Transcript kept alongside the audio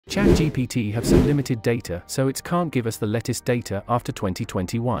ChatGPT have some limited data, so it can't give us the latest data after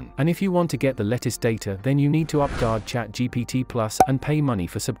 2021. And if you want to get the latest data, then you need to upgrade ChatGPT Plus and pay money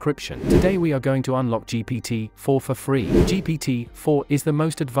for subscription. Today we are going to unlock GPT-4 for free. GPT-4 is the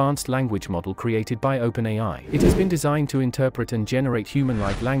most advanced language model created by OpenAI. It has been designed to interpret and generate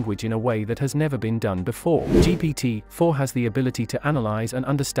human-like language in a way that has never been done before. GPT-4 has the ability to analyze and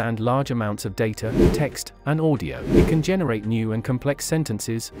understand large amounts of data, text, and audio. It can generate new and complex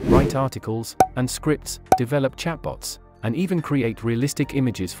sentences, write articles and scripts, develop chatbots, and even create realistic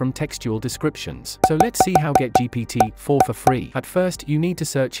images from textual descriptions. So let's see how get GPT-4 for free. At first, you need to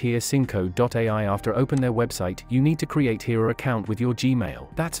search here sincode.ai. After open their website, you need to create here an account with your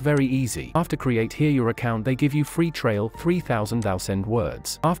Gmail. That's very easy. After create here your account, they give you free trial 3000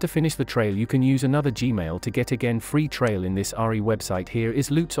 words. After finish the trail, you can use another Gmail to get again free trail. In this RE website here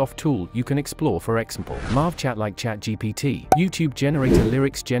is lots of tool you can explore. For example, Marve chat like ChatGPT, YouTube generator,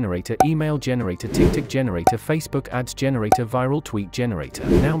 lyrics generator, email generator, TikTok generator, Facebook ads generator, viral tweet generator.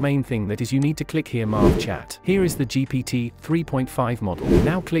 Now main thing that is you need to click here Marve chat. Here is the GPT 3.5 model.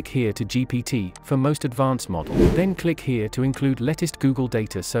 Now click here to GPT for most advanced model. Then click here to include latest Google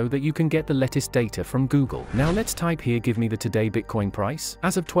data so that you can get the latest data from Google. Now let's type here give me the today Bitcoin price.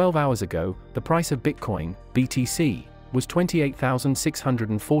 As of 12 hours ago, the price of Bitcoin, BTC, was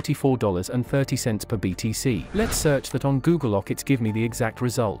 $28,644.30 per BTC. Let's search that on Google. It's give me the exact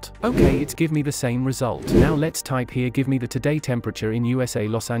result. Okay, it's give me the same result. Now let's type here give me the today temperature in USA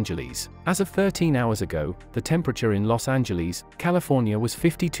Los Angeles. As of 13 hours ago, the temperature in Los Angeles, California was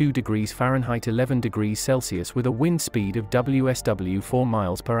 52 degrees Fahrenheit 11 degrees Celsius with a wind speed of WSW 4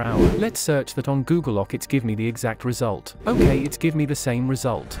 miles per hour. Let's search that on Google. It's give me the exact result. Okay, it's give me the same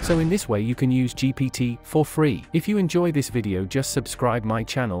result. So in this way you can use GPT for free. If you enjoy this video, just subscribe my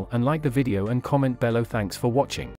channel and like the video and comment below. Thanks for watching.